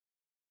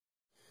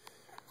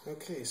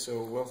Okay,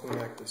 so welcome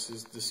back. This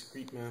is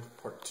Discrete Math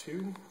Part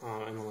 2.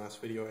 In the last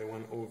video I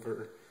went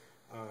over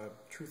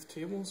truth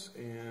tables,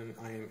 and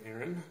I am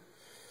Aaron.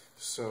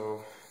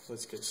 So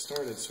let's get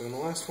started. So in the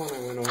last one I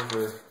went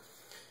over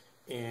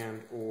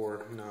and,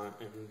 or,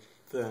 not, and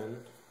then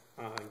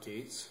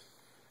gates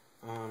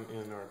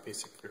and our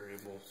basic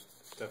variable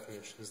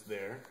definitions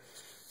there.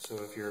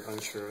 So if you're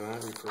unsure of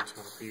that, refer to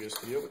my previous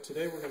video. But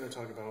today we're going to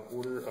talk about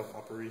order of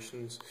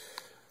operations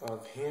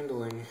of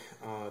handling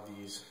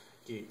these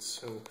gates.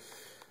 So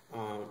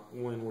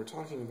when we're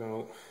talking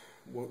about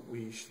what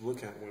we should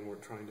look at when we're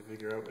trying to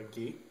figure out a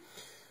gate,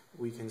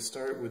 we can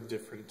start with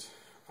different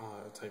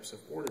types of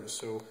orders.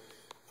 So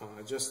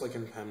just like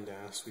in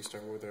PEMDAS, we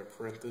start with our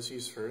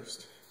parentheses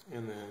first,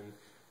 and then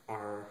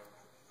our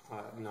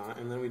not,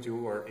 and then we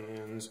do our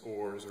ands,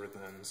 ors, or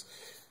thens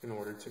in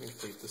order to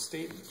complete the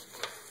statement.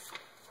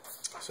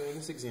 So in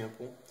this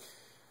example,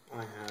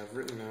 I have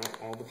written out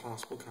all the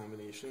possible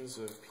combinations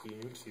of P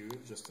and Q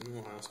just in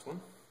the last one.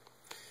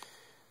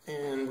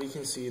 And we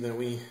can see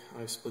that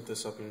I've split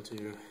this up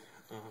into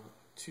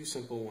two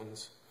simple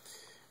ones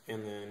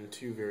and then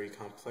two very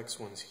complex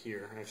ones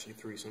here. Actually,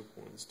 three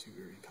simple ones, two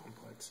very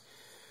complex.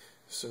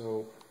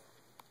 So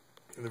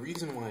the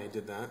reason why I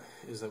did that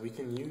is that we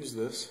can use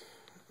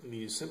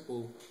these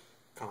simple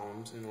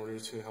columns in order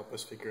to help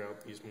us figure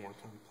out these more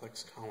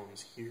complex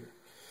columns here.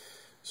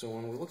 So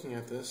when we're looking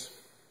at this,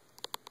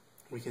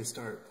 we can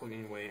start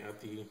plugging away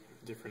at the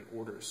different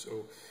orders.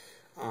 So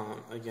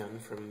again,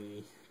 from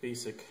the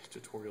basic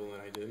tutorial that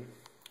I did,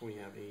 we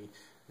have a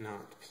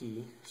not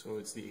P, so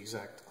it's the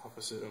exact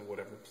opposite of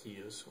whatever P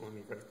is. So let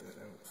me write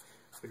that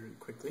out very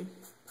quickly.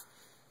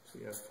 So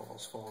we have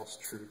false, false,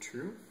 true,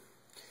 true.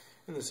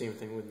 And the same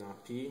thing with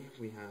not P.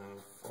 We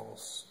have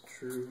false,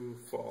 true,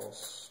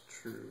 false,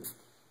 true.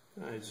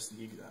 It's just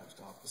the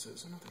exact opposite,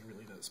 so nothing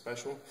really that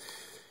special.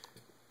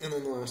 And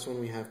then the last one,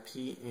 we have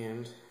P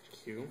and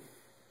Q.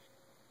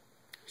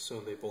 So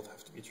they both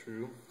have to be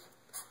true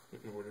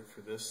in order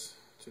for this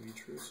to be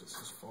true. So this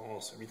is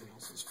false, everything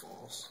else is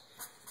false.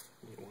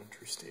 We need one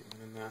true statement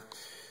in that.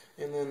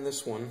 And then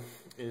this one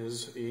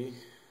is a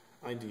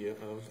idea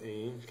of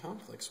a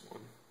complex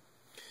one.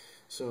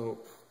 So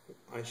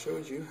I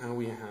showed you how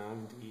we have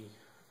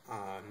the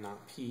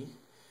not P,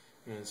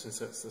 and since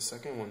that's the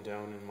second one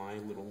down in my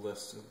little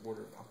list of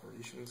order of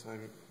operations,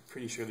 I'm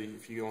pretty sure that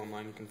if you go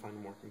online you can find a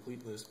more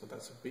complete list, but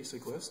that's a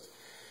basic list.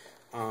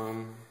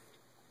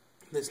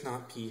 This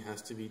not P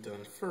has to be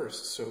done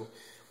first. So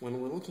when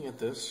we're looking at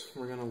this,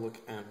 we're going to look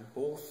at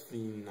both the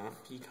not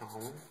P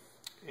column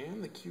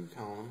and the Q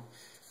column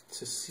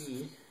to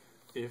see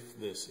if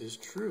this is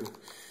true.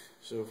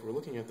 So if we're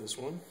looking at this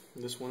one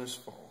is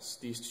false.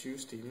 These two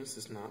statements,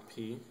 this not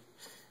P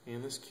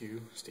and this Q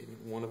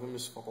statement, one of them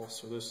is false,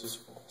 so this is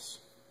false.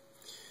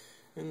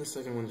 And the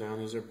second one down,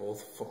 these are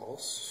both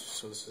false,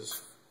 so this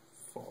is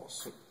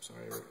false.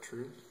 Sorry, I wrote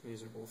true.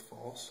 These are both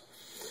false.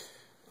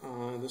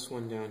 This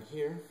one down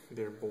here,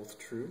 they're both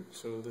true,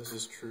 so this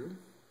is true.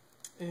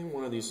 And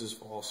one of these is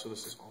false, so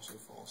this is also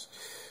false.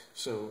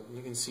 So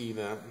you can see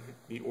that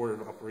the order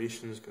of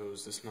operations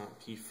goes this not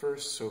P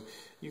first, so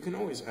you can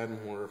always add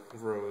more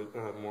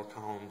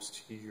columns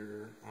to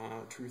your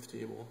truth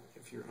table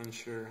if you're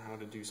unsure how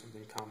to do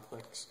something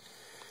complex.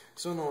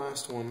 So in the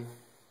last one,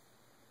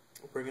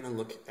 we're going to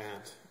look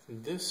at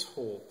this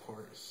whole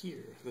part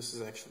here. This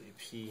is actually a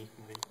P.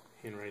 My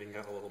handwriting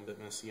got a little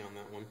bit messy on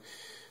that one.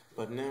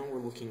 But now we're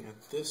looking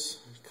at this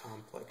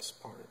complex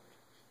part.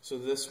 So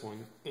this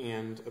one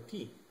and a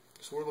P.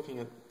 So we're looking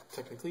at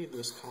technically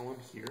this column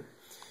here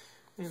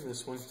and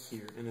this one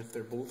here. And if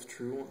they're both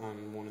true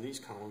on one of these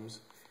columns,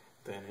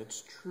 then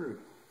it's true.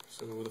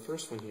 So the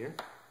first one here,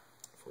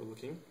 if we're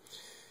looking,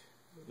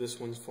 this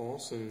one's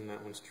false and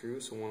that one's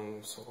true. So one of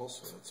them's false,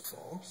 so that's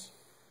false.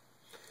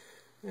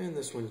 And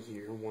this one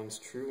here, one's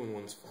true and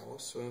one's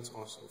false, so that's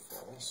also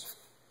false.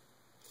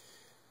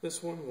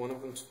 This one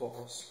of them's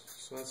false,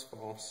 so that's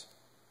false.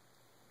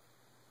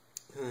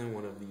 And then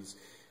one of these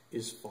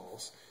is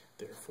false,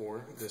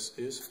 therefore this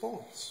is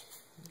false.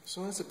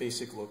 So that's a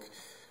basic look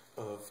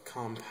of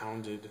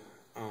compounded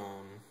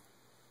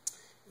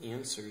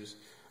answers,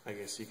 I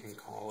guess you can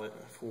call it,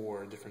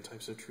 for different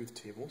types of truth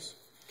tables.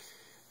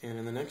 And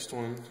in the next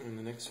one, in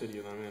the next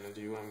video that I'm going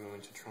to do, I'm going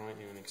to try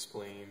and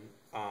explain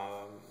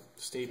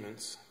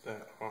statements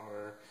that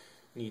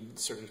need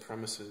certain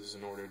premises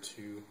in order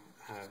to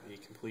have a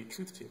complete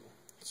truth table.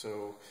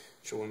 So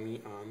join me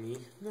on the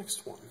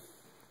next one.